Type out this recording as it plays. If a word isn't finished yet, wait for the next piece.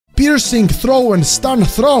piercing throw and stun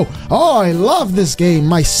throw. Oh, I love this game.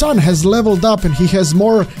 My son has leveled up and he has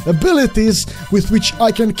more abilities with which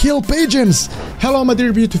I can kill pigeons. Hello my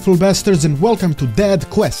dear beautiful bastards and welcome to Dead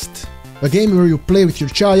Quest. A game where you play with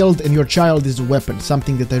your child and your child is a weapon.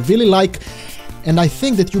 Something that I really like and I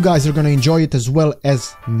think that you guys are gonna enjoy it as well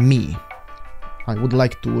as me. I would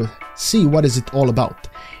like to see what is it all about.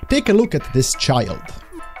 Take a look at this child.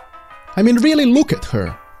 I mean, really look at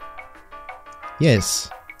her. Yes,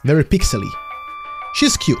 very pixely.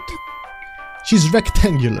 She's cute. She's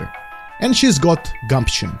rectangular. And she's got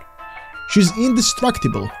gumption. She's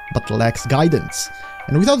indestructible, but lacks guidance.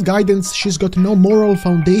 And without guidance, she's got no moral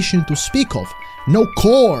foundation to speak of. No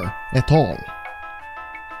core at all.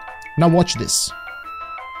 Now watch this.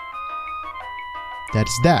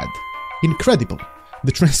 That's Dad. Incredible.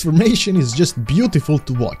 The transformation is just beautiful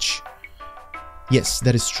to watch. Yes,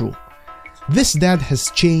 that is true. This Dad has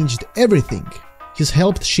changed everything. He's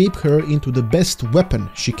helped shape her into the best weapon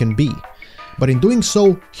she can be. But in doing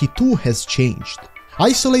so, he too has changed.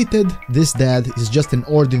 Isolated, this Dad is just an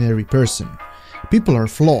ordinary person. People are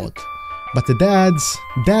flawed. But the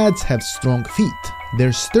dads have strong feet.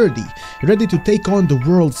 They're sturdy, ready to take on the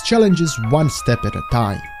world's challenges one step at a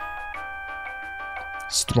time.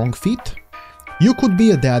 Strong feet? You could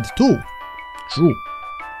be a dad too. True.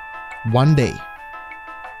 One day.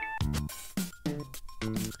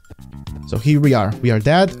 So here we are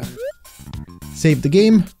Dad. Save the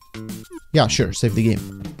game. Yeah, sure, save the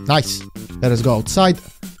game. Nice. Let us go outside.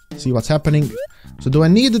 See what's happening. So do I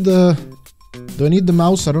need the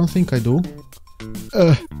mouse? I don't think I do.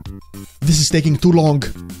 This is taking too long.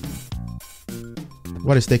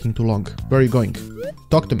 What is taking too long? Where are you going?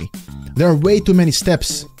 Talk to me. There are way too many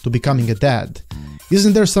steps to becoming a dad.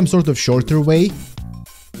 Isn't there some sort of shorter way?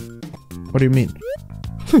 What do you mean?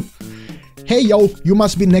 Hey yo, you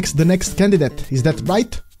must be the next candidate, is that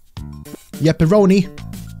right? Yepperoni.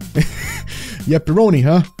 Yepperoni,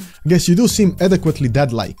 huh? Guess you do seem adequately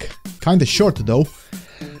dad-like. Kinda short though.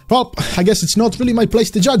 Well, I guess it's not really my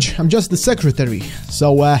place to judge, I'm just the secretary.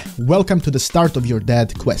 So, welcome to the start of your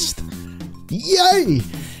dad quest. Yay!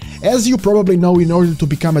 As you probably know, in order to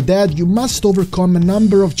become a dad, you must overcome a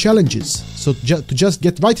number of challenges. So, to just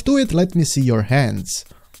get right to it, let me see your hands.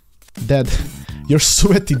 Your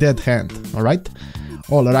sweaty dead hand, alright?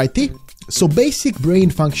 Alrighty. So basic brain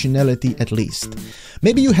functionality at least.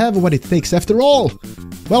 Maybe you have what it takes after all.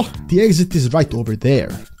 Well, the exit is right over there.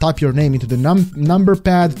 Type your name into the number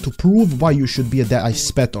pad to prove why you should be a dad. I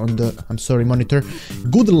spat on the, I'm sorry, monitor.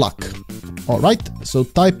 Good luck. Alright, so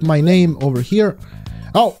type my name over here.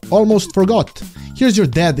 Oh, almost forgot. Here's your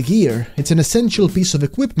dad gear. It's an essential piece of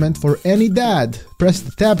equipment for any dad. Press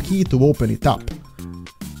the tab key to open it up.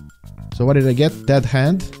 So what did I get? Dead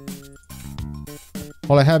hand.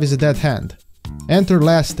 All I have is a dead hand. Enter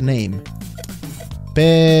last name.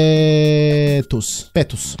 PETUS.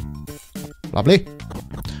 PETUS. Lovely.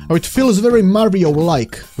 Oh, it feels very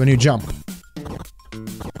Mario-like when you jump.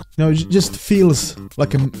 No, it just feels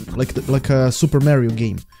like a Super Mario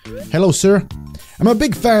game. Hello, sir. I'm a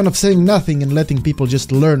big fan of saying nothing and letting people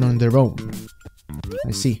just learn on their own.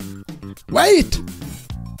 I see. Wait!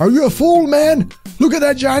 Are you a fool, man? Look at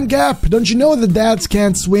that giant gap! Don't you know that dads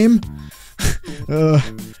can't swim?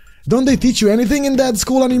 Don't they teach you anything in dad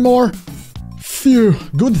school anymore? Phew,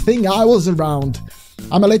 good thing I was around.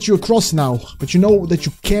 I'ma let you across now, but you know that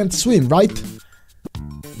you can't swim, right?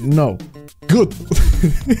 No. Good.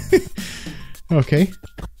 Okay.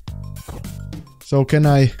 So can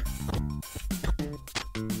I...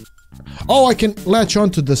 Oh, I can latch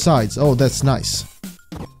onto the sides. Oh, that's nice.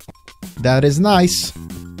 That is nice.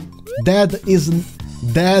 Dad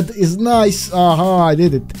is nice. Aha, I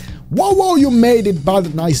did it. Whoa, you made it,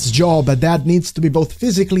 but nice job. A dad needs to be both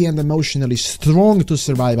physically and emotionally strong to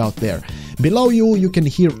survive out there. Below you can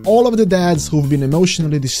hear all of the dads who've been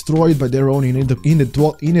emotionally destroyed by their own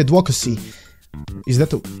inadvocacy. Is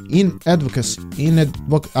that inadvocacy?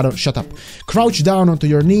 I don't, shut up. Crouch down onto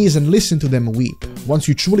your knees and listen to them weep. Once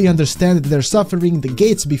you truly understand that they're suffering, the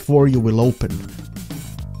gates before you will open.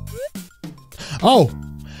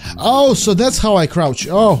 Oh, so that's how I crouch.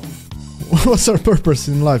 Oh, what's our purpose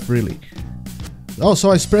in life, really? Oh, so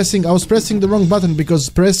I was pressing the wrong button because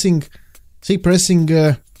pressing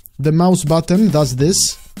the mouse button does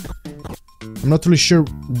this. I'm not really sure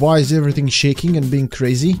why is everything shaking and being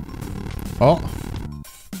crazy. Oh.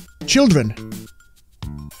 Children.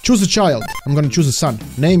 Choose a child. I'm gonna choose a son.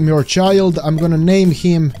 Name your child. I'm gonna name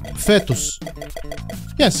him FETUS.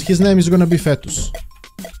 Yes, his name is gonna be FETUS.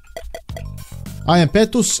 I am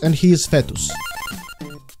PETUS and he is FETUS.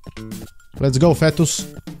 Let's go, FETUS.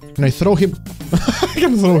 Can I throw him? I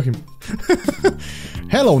can throw him.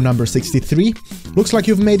 Hello, number 63. Looks like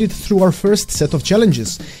you've made it through our first set of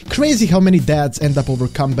challenges. Crazy how many dads end up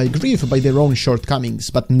overcome by grief by their own shortcomings,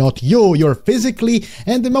 but not you. You're physically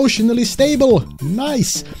and emotionally stable.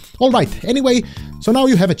 Nice. Alright, anyway, so now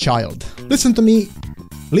you have a child. Listen to me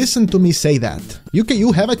say that.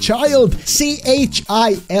 You have a child.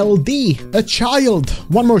 C-H-I-L-D. A child.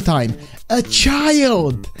 One more time. A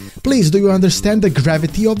child. Please, do you understand the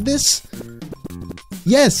gravity of this?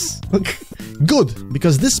 Yes. Good,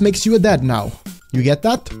 because this makes you a dad now. You get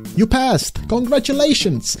that? You passed.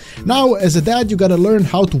 Congratulations. Now, as a dad, you gotta learn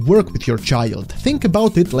how to work with your child. Think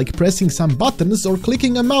about it like pressing some buttons or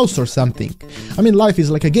clicking a mouse or something. I mean, life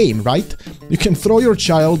is like a game, right? You can throw your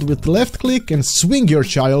child with the left click and swing your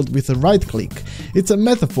child with the right click. It's a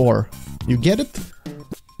metaphor. You get it?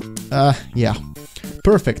 Yeah.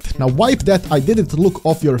 Perfect. Now wipe that I didn't look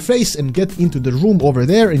off your face and get into the room over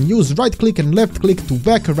there and use right click and left click to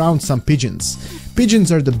whack around some pigeons.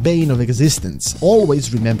 Pigeons are the bane of existence.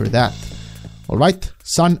 Always remember that. Alright,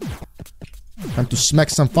 son. Time to smack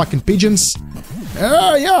some fucking pigeons.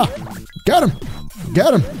 Yeah! Get him!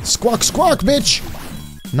 Get him! Squawk, squawk, bitch!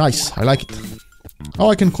 Nice, I like it. Oh,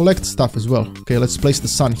 I can collect stuff as well. Okay, let's place the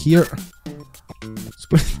sun here.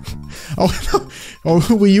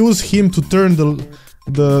 Oh, we use him to turn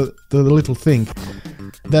the little thing.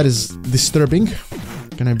 That is disturbing.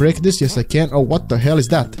 Can I break this? Yes, I can. Oh, what the hell is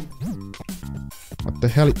that? What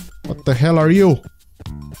the hell are you?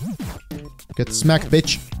 Get smacked,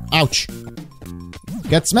 bitch. Ouch.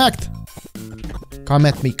 Get smacked. Come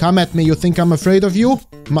at me. You think I'm afraid of you?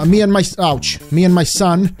 Me and my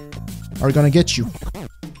son are gonna get you.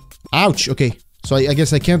 Ouch. Okay. So I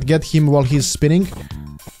guess I can't get him while he's spinning.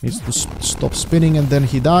 Needs to stop spinning and then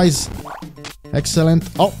he dies. Excellent.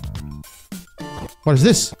 Oh! What is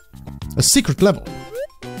this? A secret level.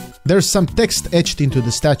 There's some text etched into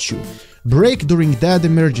the statue. Break during dad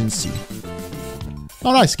emergency.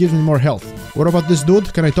 Oh nice, gives me more health. What about this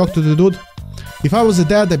dude? Can I talk to the dude? If I was a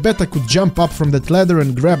dad, I bet I could jump up from that ladder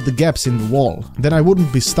and grab the gaps in the wall. Then I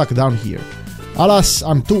wouldn't be stuck down here. Alas,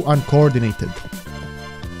 I'm too uncoordinated.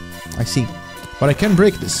 I see. But I can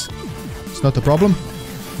break this. It's not a problem.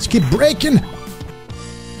 Let's keep breaking!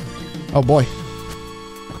 Oh boy.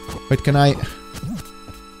 Wait, can I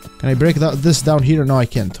break this down here? No, I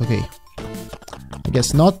can't. Okay. I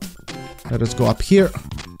guess not. Let us go up here.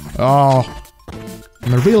 Oh.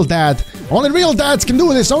 I'm a real dad. Only real dads can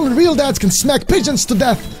do this. Only real dads can smack pigeons to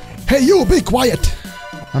death. Hey, you, be quiet.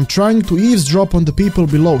 I'm trying to eavesdrop on the people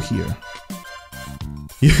below here.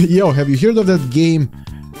 Yo, have you heard of that game?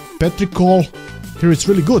 Petricol? Here it's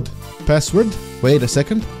really good. Password? Wait a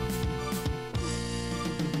second.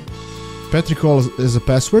 Petricol is a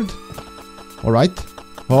password. Alright.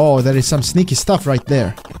 Oh, there is some sneaky stuff right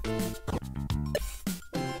there.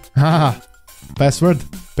 Haha. Password.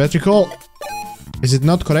 Petricol. Is it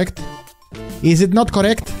not correct? Is it not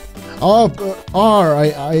correct? Oh, R.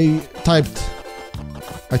 I typed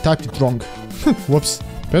it wrong. Whoops.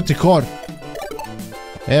 Petricor.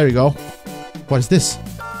 There we go. What is this?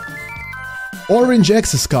 Orange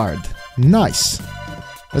access card. Nice.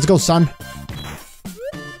 Let's go, son.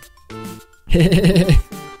 I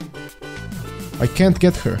can't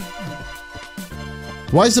get her.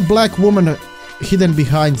 Why is a black woman hidden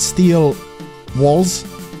behind steel walls?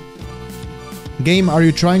 Game, are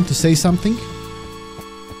you trying to say something?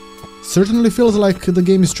 Certainly feels like the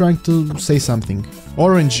game is trying to say something.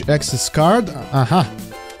 Orange access card. Aha.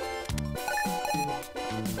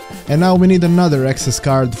 And now we need another access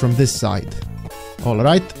card from this side.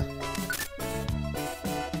 Alright.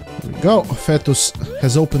 Here we go. Fetus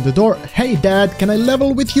has opened the door. Hey dad, can I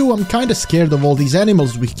level with you? I'm kinda scared of all these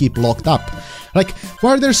animals we keep locked up. Like,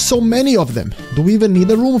 why are there so many of them? Do we even need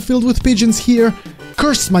a room filled with pigeons here?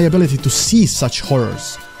 Curse my ability to see such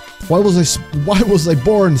horrors. Why was I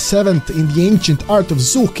born 7th in the ancient art of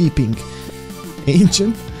zookeeping?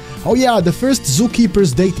 Ancient? Oh yeah, the first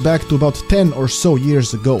zookeepers date back to about 10 or so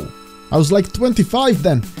years ago. I was like 25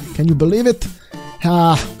 then. Can you believe it?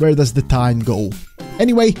 Ah, where does the time go?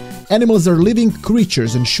 Anyway, animals are living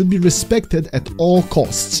creatures and should be respected at all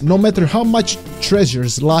costs, no matter how much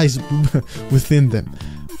treasures lies within them.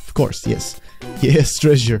 Of course, yes. Yes,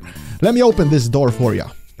 treasure. Let me open this door for ya.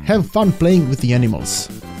 Have fun playing with the animals.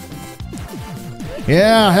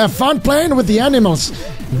 Yeah, have fun playing with the animals.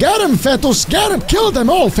 Get him, Fetus! Get him! Kill them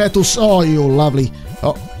all, Fetus! Oh, you lovely.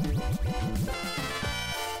 Oh.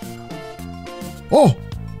 Oh!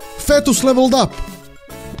 Fetus leveled up.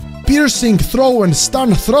 Piercing throw and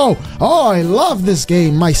stun throw. Oh, I love this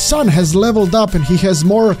game. My son has leveled up and he has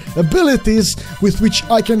more abilities with which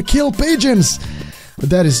I can kill pigeons.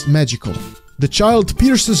 That is magical. The child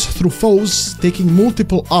pierces through foes, taking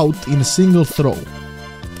multiple out in a single throw.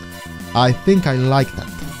 I think I like that.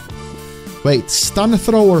 Wait, stun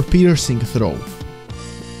throw or piercing throw?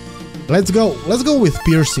 Let's go with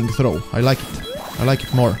piercing throw. I like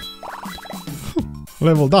it more.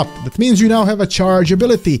 Leveled up. That means you now have a charge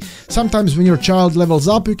ability. Sometimes when your child levels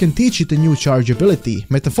up, you can teach it a new charge ability.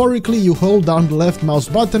 Metaphorically, you hold down the left mouse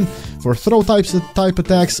button for throw type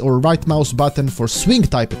attacks or right mouse button for swing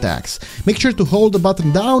type attacks. Make sure to hold the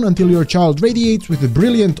button down until your child radiates with a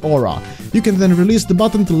brilliant aura. You can then release the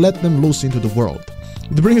button to let them loose into the world.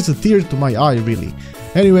 It brings a tear to my eye, really.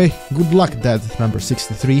 Anyway, good luck, Dad, number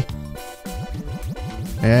 63.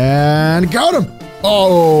 And got him!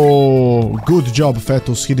 Oh, good job,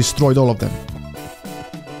 Fetus. He destroyed all of them.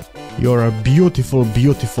 You're a beautiful,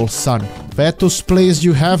 beautiful son. Fetus, please,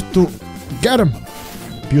 you have to get him.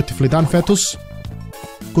 Beautifully done, Fetus.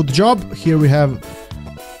 Good job. Here we have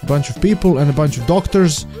a bunch of people and a bunch of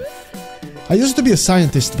doctors. I used to be a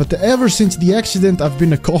scientist, but ever since the accident, I've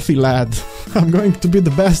been a coffee lad. I'm going to be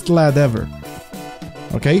the best lad ever.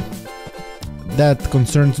 Okay? That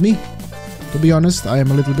concerns me. To be honest, I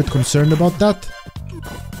am a little bit concerned about that.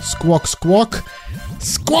 Squawk, squawk.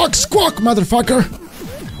 Squawk, squawk, motherfucker!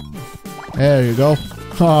 There you go.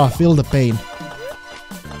 Ah, feel the pain.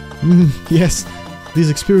 Yes, these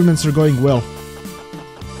experiments are going well.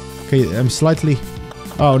 Okay, I'm slightly...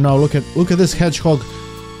 Oh no, look at this hedgehog.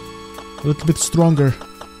 A little bit stronger.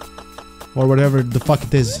 Or whatever the fuck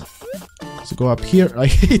it is. Let's go up here. I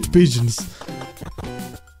hate pigeons.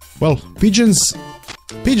 Well, pigeons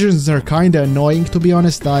are kinda annoying, to be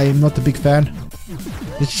honest. I'm not a big fan.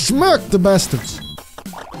 Smack the bastards!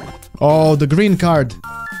 Oh, the green card.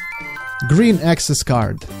 Green access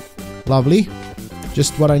card. Lovely.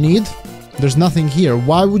 Just what I need. There's nothing here.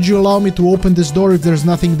 Why would you allow me to open this door if there's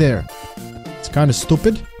nothing there? It's kinda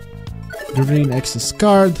stupid. Green access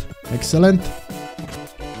card. Excellent.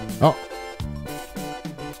 Oh.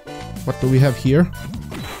 What do we have here?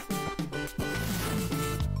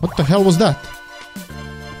 What the hell was that?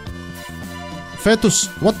 Fetus,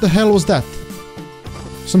 what the hell was that?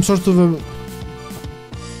 Some sort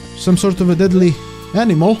of a deadly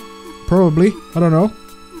animal, probably. I don't know.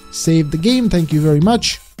 Save the game, thank you very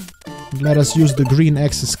much. Let us use the green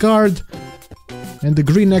access card, and the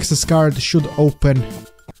green access card should open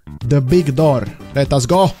the big door. Let us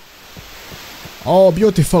go. Oh,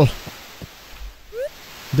 beautiful.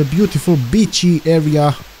 The beautiful beachy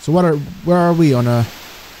area. So where are we on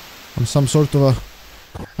some sort of a...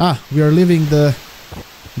 Ah, we are leaving the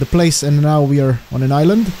place and now we are on an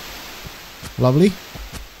island. Lovely.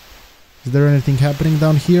 Is there anything happening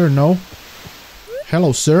down here? No.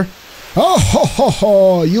 Hello, sir. Oh ho ho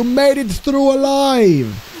ho! You made it through alive!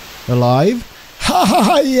 Alive? Ha ha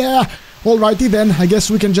ha, yeah! Alrighty then, I guess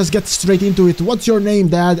we can just get straight into it. What's your name,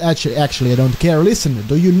 Dad? Actually, I don't care. Listen,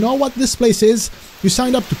 do you know what this place is? You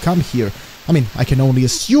signed up to come here. I mean, I can only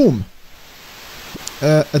assume.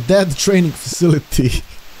 A dad training facility.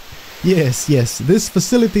 Yes, this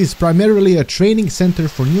facility is primarily a training center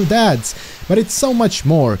for new dads, but it's so much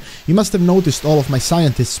more. You must have noticed all of my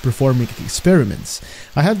scientists performing experiments.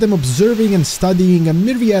 I have them observing and studying a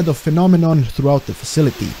myriad of phenomena throughout the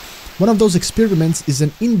facility. One of those experiments is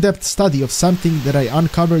an in-depth study of something that I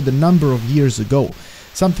uncovered a number of years ago,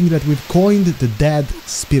 something that we've coined the dad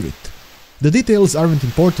spirit. The details aren't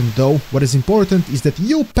important though. What is important is that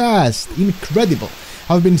you passed. Incredible.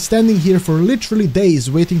 I've been standing here for literally days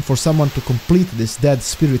waiting for someone to complete this dad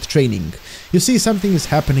spirit training. You see, something is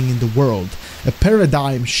happening in the world. A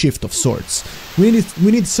paradigm shift of sorts. We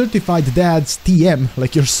need certified dads, TM,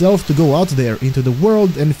 like yourself, to go out there into the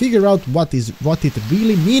world and figure out what it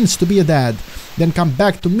really means to be a dad. Then come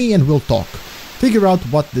back to me and we'll talk. Figure out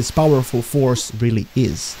what this powerful force really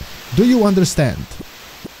is. Do you understand?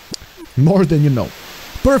 More than you know.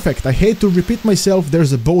 Perfect, I hate to repeat myself,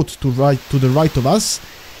 there's a boat to the right of us.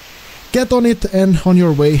 Get on it and on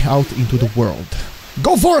your way out into the world.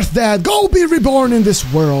 Go forth, Dad! Go be reborn in this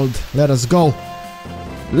world! Let us go.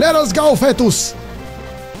 Let us go, Fetus!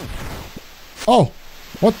 Oh,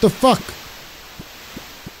 what the fuck?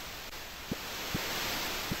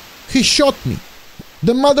 He shot me.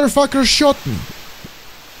 The motherfucker shot me.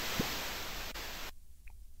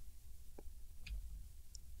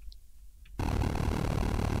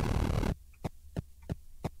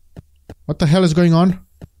 What the hell is going on?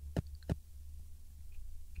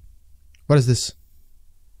 What is this?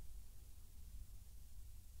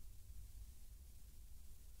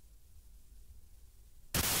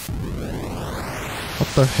 What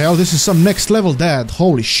the hell? This is some next level, Dad.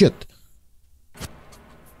 Holy shit.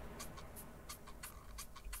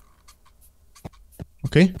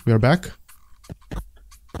 Okay, we are back.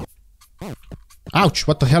 Ouch,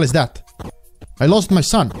 what the hell is that? I lost my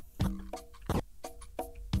son.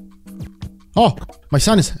 Oh, my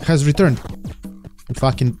son has returned. You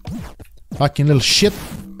fucking little shit.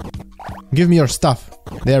 Give me your stuff.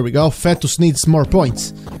 There we go. Fetus needs more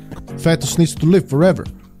points. Fetus needs to live forever.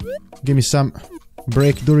 Give me some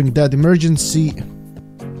break during that emergency.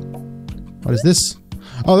 What is this?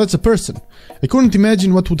 Oh, that's a person. I couldn't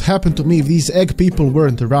imagine what would happen to me if these egg people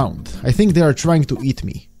weren't around. I think they are trying to eat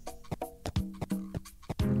me.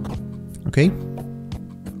 Okay.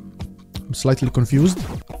 I'm slightly confused.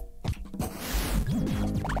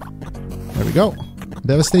 There we go.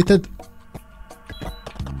 Devastated.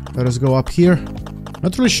 Let us go up here.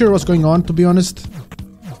 Not really sure what's going on, to be honest.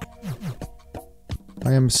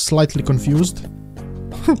 I am slightly confused.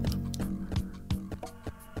 I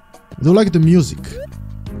do like the music.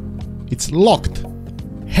 It's locked.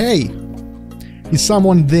 Hey! Is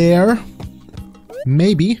someone there?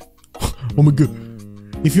 Maybe. Oh my god.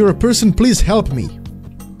 If you're a person, please help me.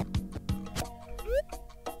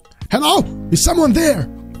 Hello? Is someone there?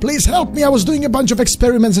 Please help me, I was doing a bunch of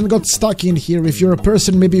experiments and got stuck in here. If you're a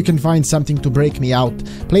person, maybe you can find something to break me out.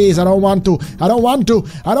 Please, I don't want to. I don't want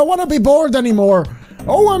to be bored anymore.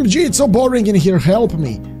 OMG, it's so boring in here, help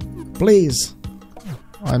me. Please.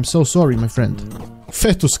 I'm so sorry, my friend.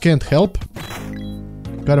 Fetus can't help.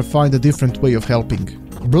 Gotta find a different way of helping.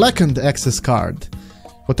 Blackened access card.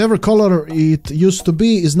 Whatever color it used to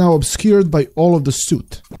be is now obscured by all of the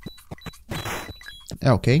suit.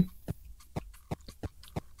 Okay.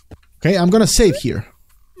 Okay, I'm gonna save here.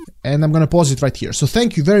 And I'm gonna pause it right here. So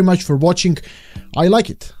thank you very much for watching. I like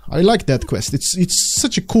it. I like that quest. It's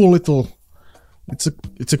such a cool little...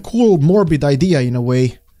 It's a cool, morbid idea in a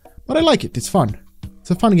way. But I like it. It's fun. It's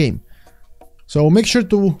a fun game. So make sure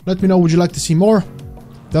to let me know, would you like to see more?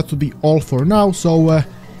 That would be all for now. So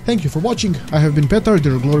thank you for watching. I have been Petard,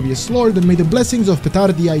 your glorious lord, and may the blessings of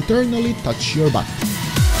Petardia eternally touch your back.